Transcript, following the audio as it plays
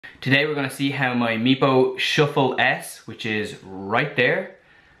Today we're going to see how my Meepo Shuffle S, which is right there,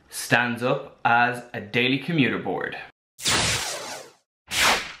 stands up as a daily commuter board.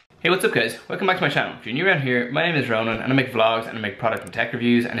 Hey, what's up guys? Welcome back to my channel. If you're new around here, my name is Ronan and I make vlogs and I make product and tech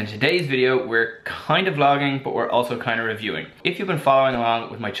reviews, and in today's video we're kind of vlogging but we're also kind of reviewing. If you've been following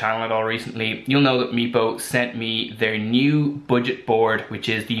along with my channel at all recently, you'll know that Meepo sent me their new budget board, which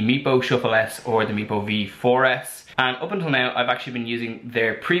is the Meepo Shuffle S or the Meepo V4S. And up until now, I've actually been using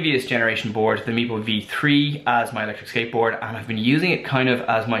their previous generation board, the Meepo V3, as my electric skateboard, and I've been using it kind of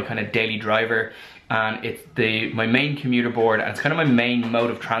as my kind of daily driver. And it's my main commuter board, and it's kind of my main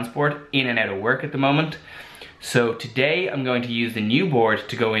mode of transport in and out of work at the moment. So today I'm going to use the new board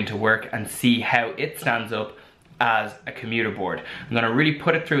to go into work and see how it stands up as a commuter board. I'm gonna really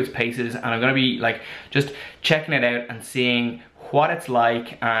put it through its paces, and I'm gonna be like just checking it out and seeing what it's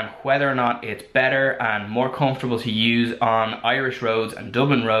like and whether or not it's better and more comfortable to use on Irish roads and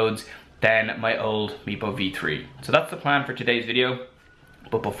Dublin roads than my old Meepo V3. So that's the plan for today's video.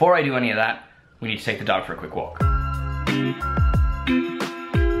 But before I do any of that, we need to take the dog for a quick walk.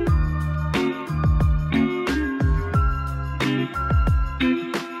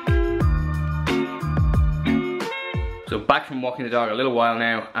 So back from walking the dog a little while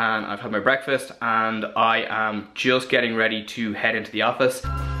now, and I've had my breakfast and I am just getting ready to head into the office.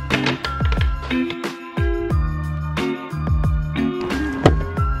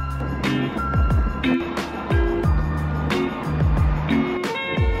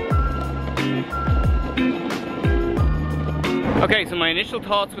 Okay, so my initial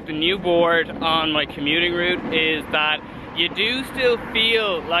thoughts with the new board on my commuting route is that you do still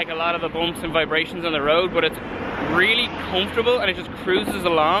feel like a lot of the bumps and vibrations on the road, but it's really comfortable and it just cruises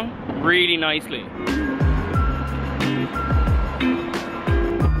along really nicely.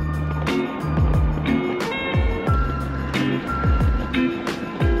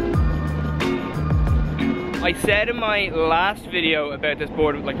 I said in my last video about this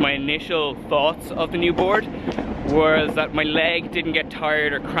board, like my initial thoughts of the new board was that my leg didn't get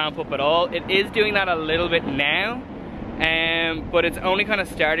tired or cramp up at all. It is doing that a little bit now, but it's only kind of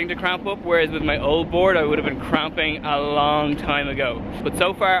starting to cramp up, whereas with my old board I would have been cramping a long time ago. But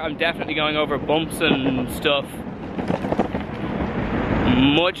so far I'm definitely going over bumps and stuff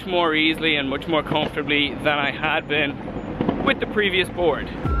much more easily and much more comfortably than I had been with the previous board.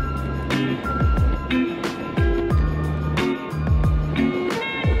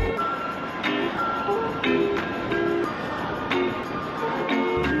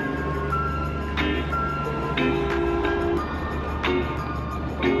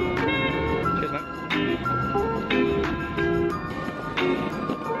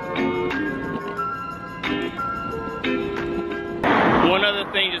 One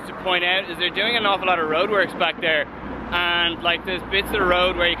other thing just to point out is they're doing an awful lot of roadworks back there, and like there's bits of the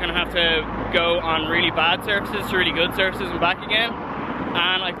road where you kind of have to go on really bad surfaces to really good surfaces and back again,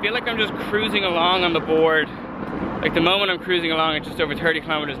 and I feel like I'm just cruising along on the board. Like the moment I'm cruising along at just over 30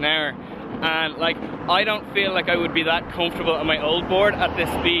 kilometers an hour, and like I don't feel like I would be that comfortable on my old board at this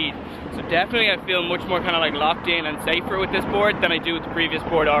speed. So definitely I feel much more kind of like locked in and safer with this board than I do with the previous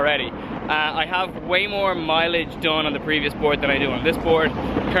board already. I have way more mileage done on the previous board than I do on this board.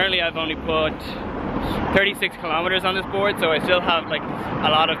 Currently I've only put 36 kilometers on this board, so I still have like a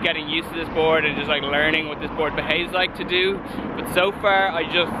lot of getting used to this board and just like learning what this board behaves like to do. But so far I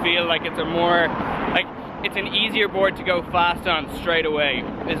just feel like it's a more, like it's an easier board to go fast on straight away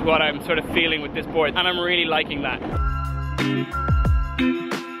is what I'm sort of feeling with this board, and I'm really liking that.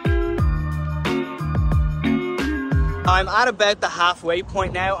 I'm at about the halfway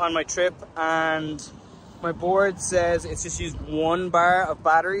point now on my trip, and my board says it's just used 1 bar of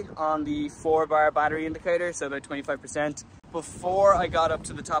battery on the 4-bar battery indicator, so about 25%. Before I got up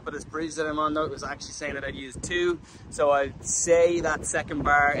to the top of this bridge that I'm on though, it was actually saying that I'd used 2, so I'd say that 2nd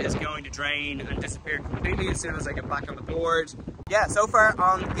bar is going to drain and disappear completely as soon as I get back on the board. Yeah, so far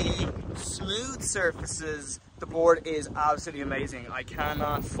on the smooth surfaces, the board is absolutely amazing. I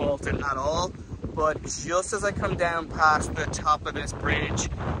cannot fault it at all. But just as I come down past the top of this bridge,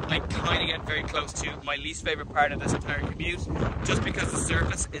 I kind of get very close to my least favorite part of this entire commute, just because the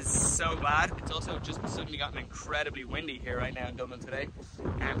surface is so bad. It's also just suddenly gotten incredibly windy here right now in Dublin today.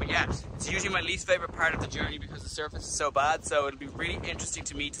 But yeah, it's usually my least favorite part of the journey because the surface is so bad, so it'll be really interesting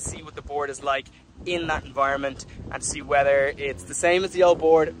to me to see what the board is like in that environment and to see whether it's the same as the old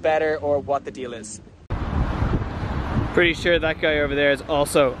board, better, or what the deal is. Pretty sure that guy over there is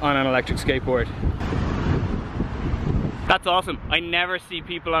also on an electric skateboard. That's awesome. I never see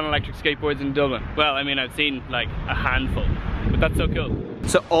people on electric skateboards in Dublin. Well, I mean, I've seen like a handful, but That's so cool.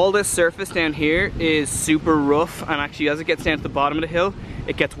 So all this surface down here is super rough, and actually as it gets down to the bottom of the hill,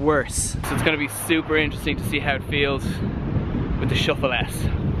 it gets worse. So it's gonna be super interesting to see how it feels with the Shuffle S.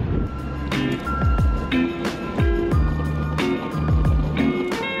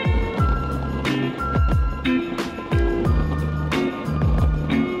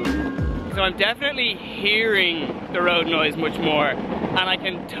 So I'm definitely hearing the road noise much more, and I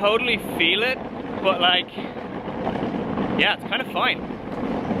can totally feel it, but like, yeah, it's kind of fine.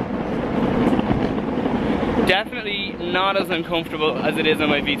 Definitely not as uncomfortable as it is on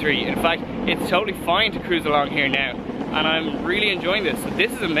my V3. In fact, it's totally fine to cruise along here now, and I'm really enjoying this. So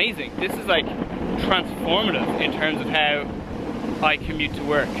this is amazing. This is like transformative in terms of how I commute to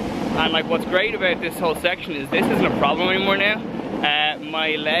work. And like what's great about this whole section is this isn't a problem anymore now.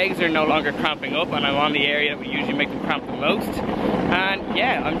 My legs are no longer cramping up, and I'm on the area that we usually make them cramp the most. And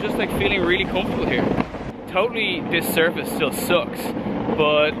yeah, I'm just like feeling really comfortable here. Totally, this surface still sucks,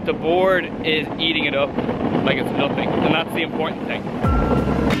 but the board is eating it up like it's nothing, and that's the important thing.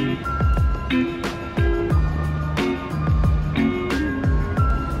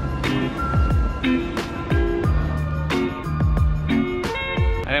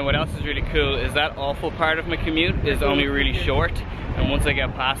 And then what else is really cool is that awful part of my commute is only really short, and once I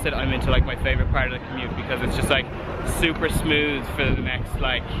get past it, I'm into like my favorite part of the commute, because it's just like super smooth for the next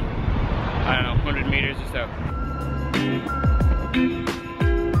like, I don't know, 100 meters or so.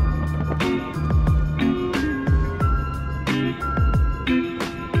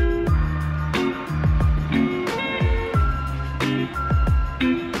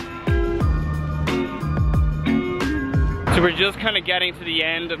 So we're just kind of getting to the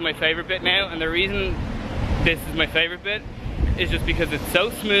end of my favorite bit now, and the reason this is my favorite bit is just because it's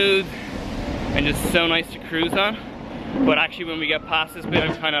so smooth and just so nice to cruise on. But actually when we get past this bit,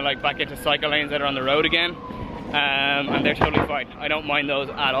 I'm kind of like back into cycle lanes that are on the road again, and they're totally fine. I don't mind those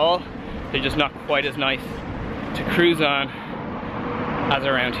at all. They're just not quite as nice to cruise on as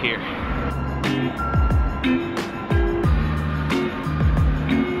around here.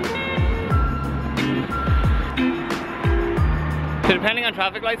 So depending on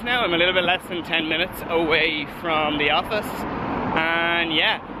traffic lights now, I'm a little bit less than 10 minutes away from the office, and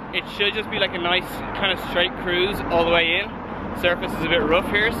yeah, it should just be like a nice kind of straight cruise all the way in. Surface is a bit rough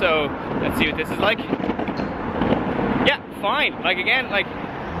here, so let's see what this is like. Yeah, fine. Like again, like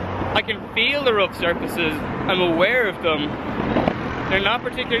I can feel the rough surfaces, I'm aware of them. They're not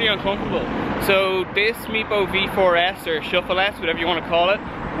particularly uncomfortable. So this Meepo V4S or Shuffle S, whatever you want to call it,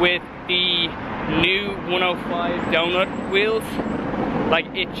 with the new 105 donut wheels, like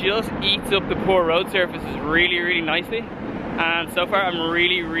it just eats up the poor road surfaces really, really nicely. And so far I'm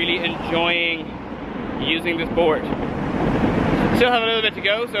really, really enjoying using this board. Still have a little bit to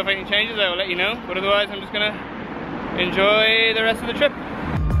go, so if anything changes I will let you know, but otherwise I'm just gonna enjoy the rest of the trip.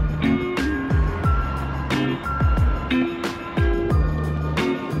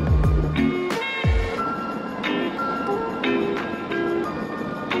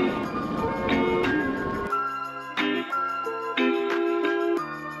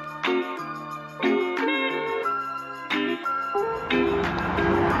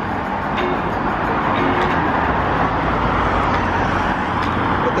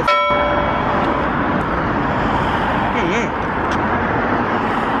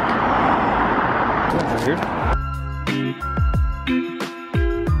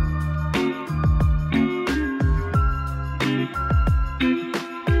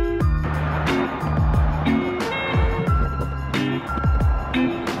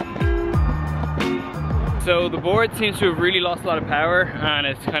 So the board seems to have really lost a lot of power, and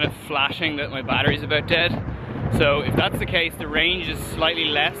it's kind of flashing that my battery's about dead. So if that's the case, the range is slightly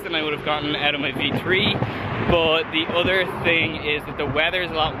less than I would have gotten out of my V3. But the other thing is that the weather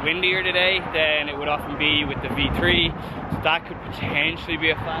is a lot windier today than it would often be with the V3. So that could potentially be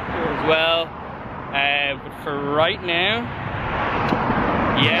a factor as well. But for right now,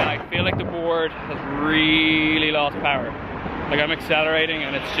 yeah, I feel like the board has really lost power. Like I'm accelerating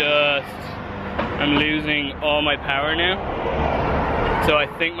and it's just, I'm losing all my power now. So I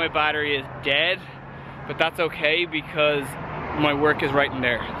think my battery is dead, but that's okay because my work is right in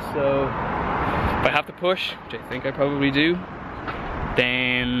there. So if I have to push, which I think I probably do,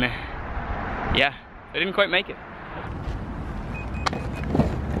 then yeah, I didn't quite make it.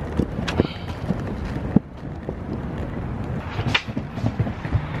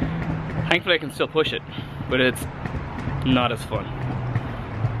 Thankfully I can still push it, but it's not as fun.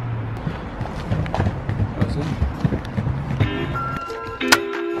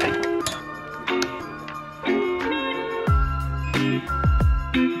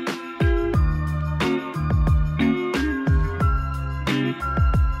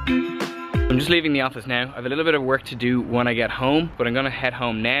 leaving the office now. I have a little bit of work to do when I get home, but I'm gonna head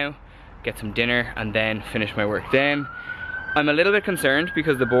home now, get some dinner, and then finish my work then. I'm a little bit concerned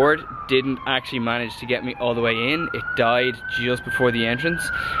because the board didn't actually manage to get me all the way in. It died just before the entrance.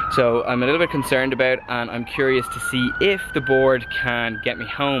 So I'm a little bit concerned about, and I'm curious to see if the board can get me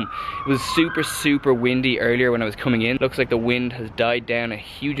home. It was super windy earlier when I was coming in. Looks like the wind has died down a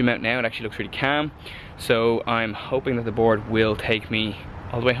huge amount now. It actually looks really calm. So I'm hoping that the board will take me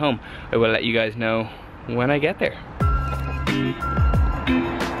all the way home. I will let you guys know when I get there.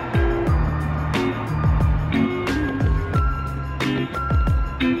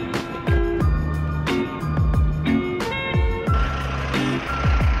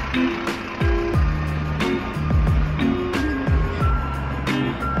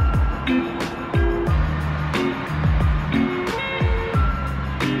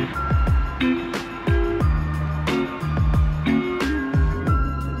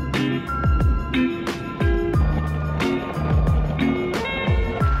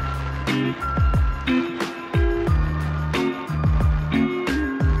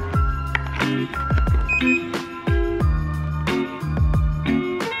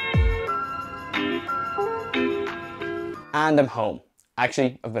 And I'm home.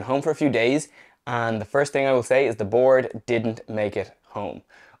 Actually, I've been home for a few days, and the first thing I will say is the board didn't make it home.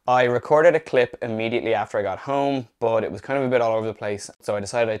 I recorded a clip immediately after I got home, but it was kind of a bit all over the place. So I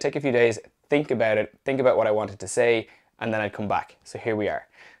decided I'd take a few days, think about it, think about what I wanted to say, and then I'd come back. So here we are.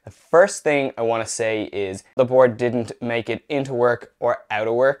 The first thing I want to say is the board didn't make it into work or out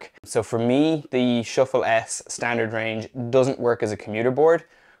of work. So for me, the Shuffle S standard range doesn't work as a commuter board,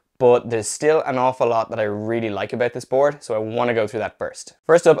 but there's still an awful lot that I really like about this board, so I want to go through that first.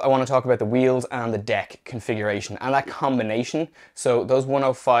 First up, I want to talk about the wheels and the deck configuration and that combination. So those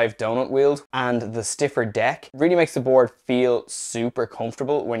 105 donut wheels and the stiffer deck really makes the board feel super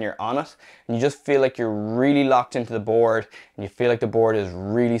comfortable when you're on it, and you just feel like you're really locked into the board and you feel like the board is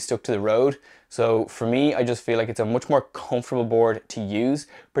really stuck to the road. So for me, I just feel like it's a much more comfortable board to use,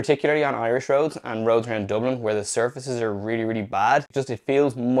 particularly on Irish roads and roads around Dublin where the surfaces are really bad. It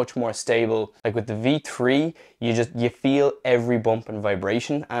feels much more stable. Like with the V3, you feel every bump and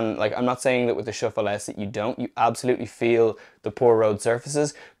vibration. And like, I'm not saying that with the Shuffle S that you don't. You absolutely feel the poor road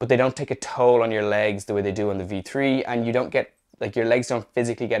surfaces, but they don't take a toll on your legs the way they do on the V3, and you don't get, like, your legs don't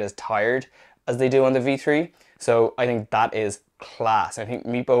physically get as tired as they do on the V3. So I think that is class. I think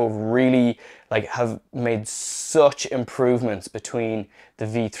Meepo really have made such improvements between the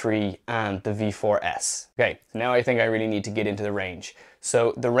V3 and the V4S. Okay, now I think I really need to get into the range.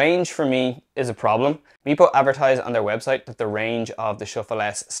 So the range for me is a problem. Meepo advertised on their website that the range of the Shuffle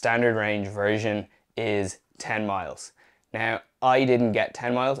S standard range version is 10 miles. Now, I didn't get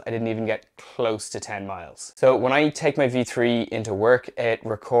 10 miles. I didn't even get close to 10 miles. So when I take my V3 into work, it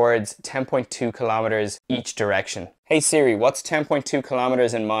records 10.2 kilometers each direction. Hey Siri, what's 10.2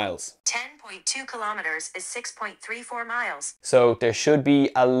 kilometers in miles? 10.2 kilometers is 6.34 miles. So there should be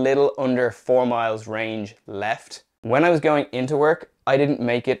a little under 4 miles range left. When I was going into work, I didn't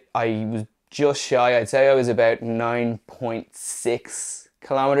make it. I was just shy. I'd say I was about 9.6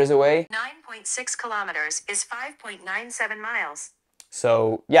 kilometers away. 9.6 kilometers is 5.97 miles.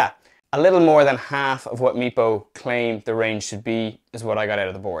 So yeah, a little more than half of what Meepo claimed the range should be is what I got out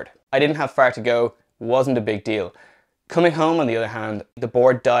of the board. I didn't have far to go, wasn't a big deal. Coming home, on the other hand, the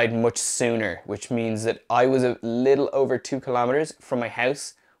board died much sooner, which means that I was a little over 2 kilometers from my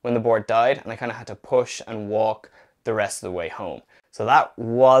house when the board died, and I kind of had to push and walk the rest of the way home. So that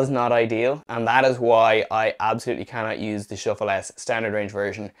was not ideal, and that is why I absolutely cannot use the Shuffle S standard range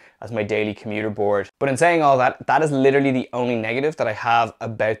version as my daily commuter board. But in saying all that, that is literally the only negative that I have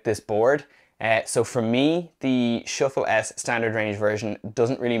about this board. So for me, the Shuffle S standard range version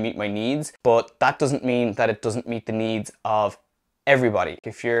doesn't really meet my needs, but that doesn't mean that it doesn't meet the needs of everybody.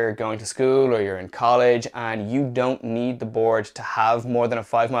 If you're going to school or you're in college and you don't need the board to have more than a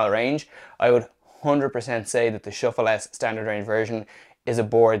 5-mile range, I would 100% say that the Shuffle S standard range version is a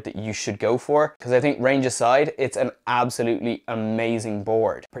board that you should go for, because I think range aside, it's an absolutely amazing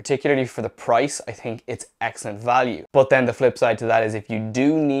board. Particularly for the price, I think it's excellent value. But then the flip side to that is if you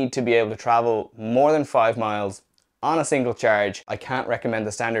do need to be able to travel more than 5 miles on a single charge, I can't recommend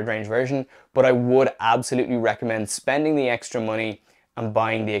the standard range version, but I would absolutely recommend spending the extra money and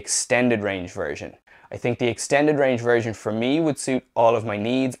buying the extended range version. I think the extended range version for me would suit all of my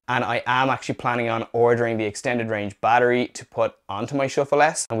needs, and I am actually planning on ordering the extended range battery to put onto my Shuffle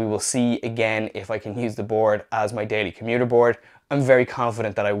S, and we will see again if I can use the board as my daily commuter board. I'm very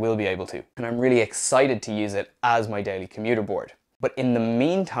confident that I will be able to, and I'm really excited to use it as my daily commuter board. But in the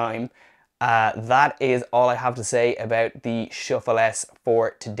meantime, that is all I have to say about the Shuffle S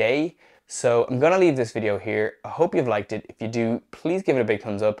for today. So I'm gonna leave this video here. I hope you've liked it. If you do, please give it a big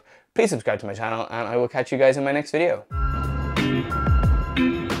thumbs up. Please subscribe to my channel, and I will catch you guys in my next video.